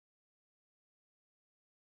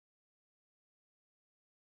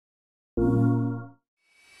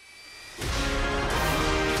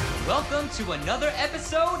welcome to another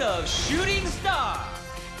episode of Shooting Star.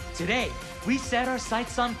 Today, we set our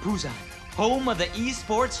sights on Busan, home of the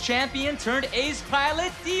esports champion turned ace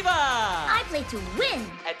pilot Diva. I play to win.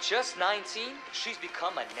 At just 19, she's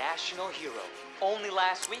become a national hero. Only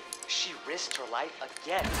last week, she risked her life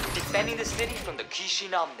again, defending the city from the Kishin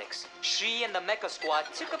Omnics. She and the mecha squad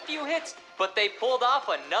took a few hits, but they pulled off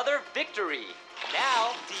another victory.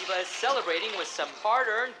 Now, Diva is celebrating with some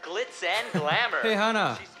hard-earned glitz and glamour. Hey,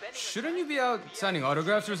 Hana, shouldn't you be out signing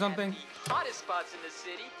autographs or something? The hottest spots in the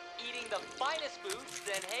city, eating the finest foods,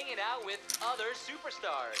 then hanging out with other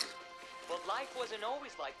superstars. But life wasn't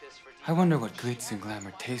always like this for Diva. I wonder what glitz and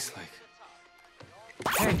glamour tastes like.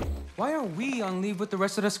 Hey, why aren't we on leave with the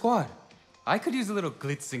rest of the squad? I could use a little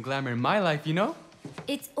glitz and glamour in my life, you know?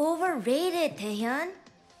 It's overrated, Taehyun.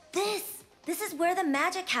 This is where the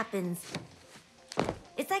magic happens.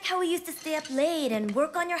 It's like how we used to stay up late and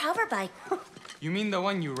work on your hover bike. You mean the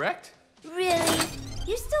one you wrecked? Really?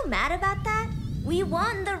 You're still mad about that? We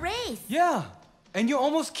won the race. Yeah, and you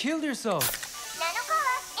almost killed yourself.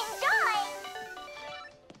 Nanokola, enjoy!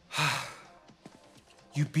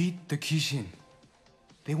 You beat the Kishin.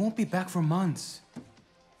 They won't be back for months.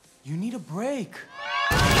 You need a break.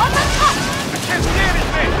 What the fuck? I can't stand it,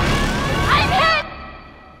 man! I'm hit!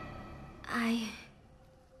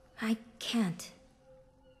 I can't.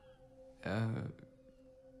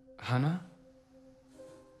 Hana?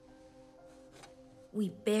 We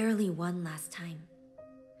barely won last time.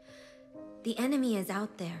 The enemy is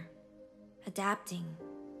out there, adapting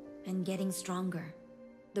and getting stronger.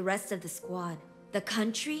 The rest of the squad, the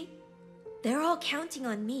country, they're all counting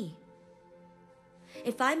on me.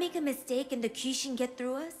 If I make a mistake and the Kishin get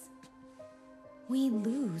through us, we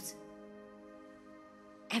lose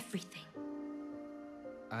everything.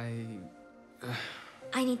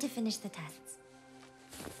 I need to finish the tests.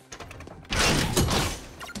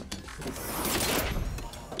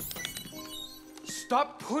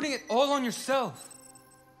 Stop putting it all on yourself.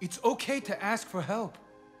 It's okay to ask for help.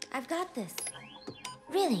 I've got this.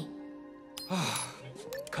 Really.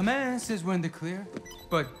 Command says we're in the clear.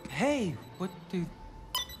 But hey, what do...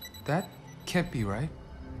 That can't be right.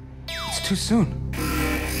 It's too soon.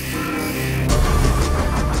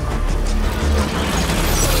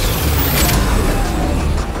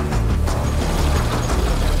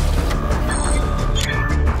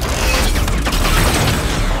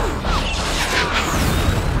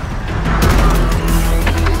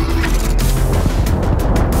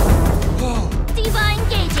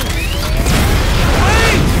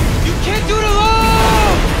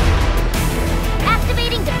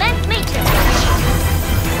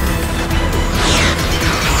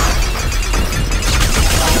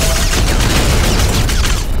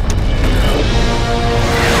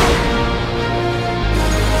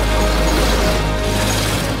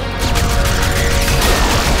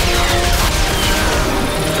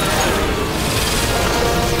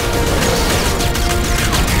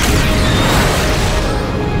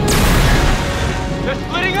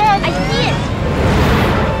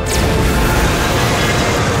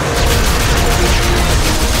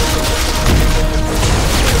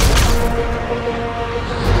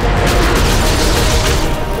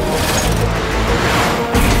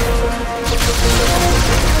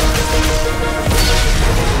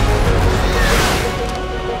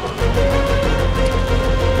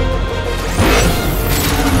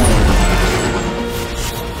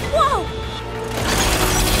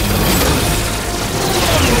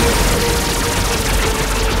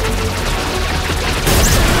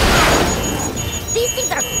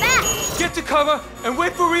 Cover and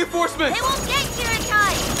wait for reinforcements! They won't get here in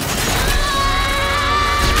time!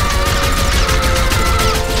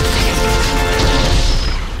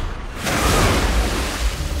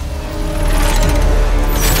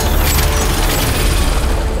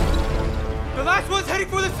 The last one's heading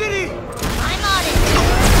for the city! I'm on it!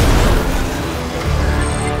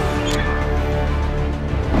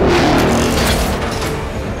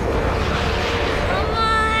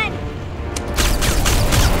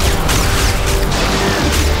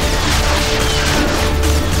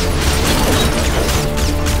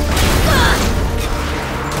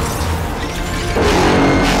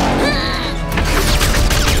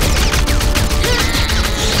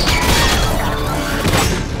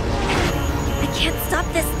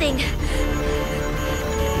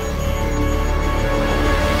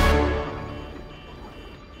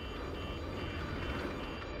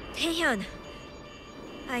 Taehyun,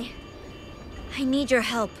 I need your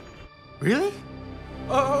help. Really?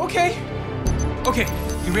 Okay. Okay.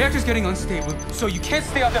 The reactor's getting unstable, so you can't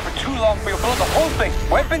stay out there for too long, or you'll blow the whole thing.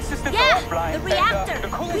 Weapon systems are offline. The reactor! And, the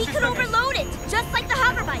cooling We could system is- overload it, just like the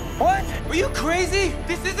hover bike. What? Are you crazy?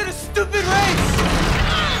 This isn't a stupid race!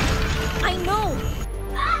 I know.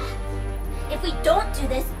 If we don't do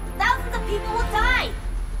this, thousands of people will die.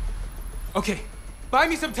 Okay, buy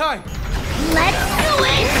me some time. Let's do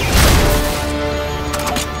it!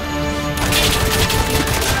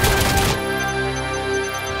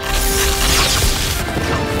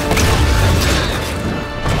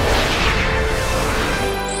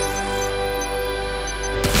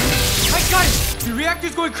 The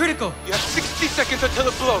reactor's going critical. You have 60 seconds until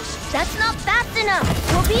it blows. That's not fast enough.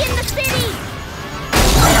 We'll be in the city.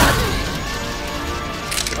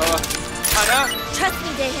 Hana? Trust me,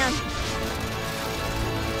 Daehyun.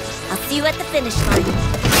 I'll see you at the finish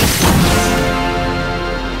line.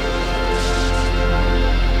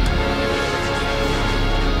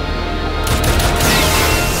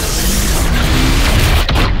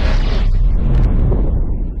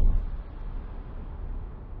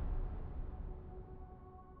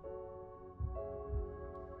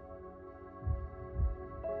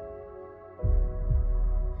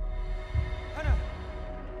 Hana!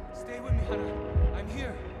 Stay with me, Hana. I'm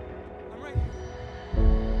here. I'm right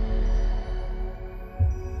here.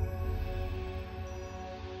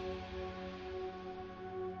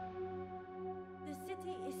 The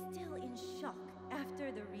city is still in shock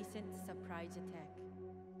after the recent surprise attack.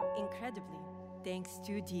 Incredibly, thanks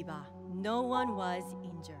to Diva, no one was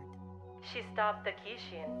injured. She stopped the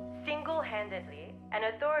Kishin single-handedly, and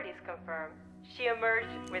authorities confirm she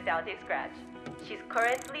emerged without a scratch. She's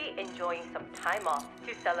currently enjoying some time off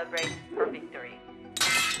to celebrate her victory.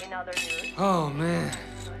 In other news, Oh man,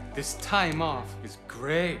 this time off is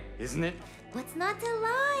great, isn't it? What's not to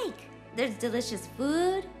like? There's delicious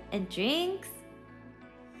food and drinks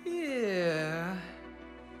Yeah.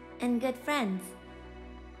 and good friends.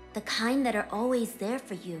 The kind that are always there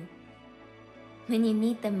for you when you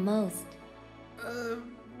need them most.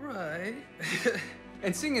 Right.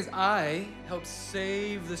 And seeing as I helped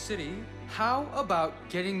save the city, how about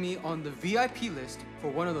getting me on the VIP list for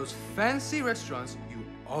one of those fancy restaurants you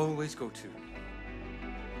always go to?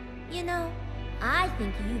 You know, I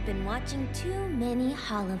think you've been watching too many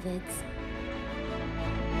Holovids.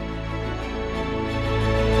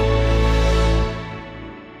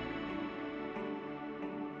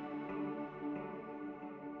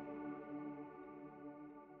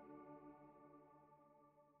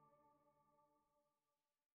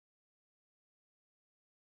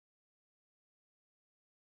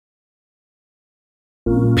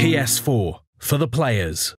 PS4 for the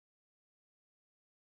players.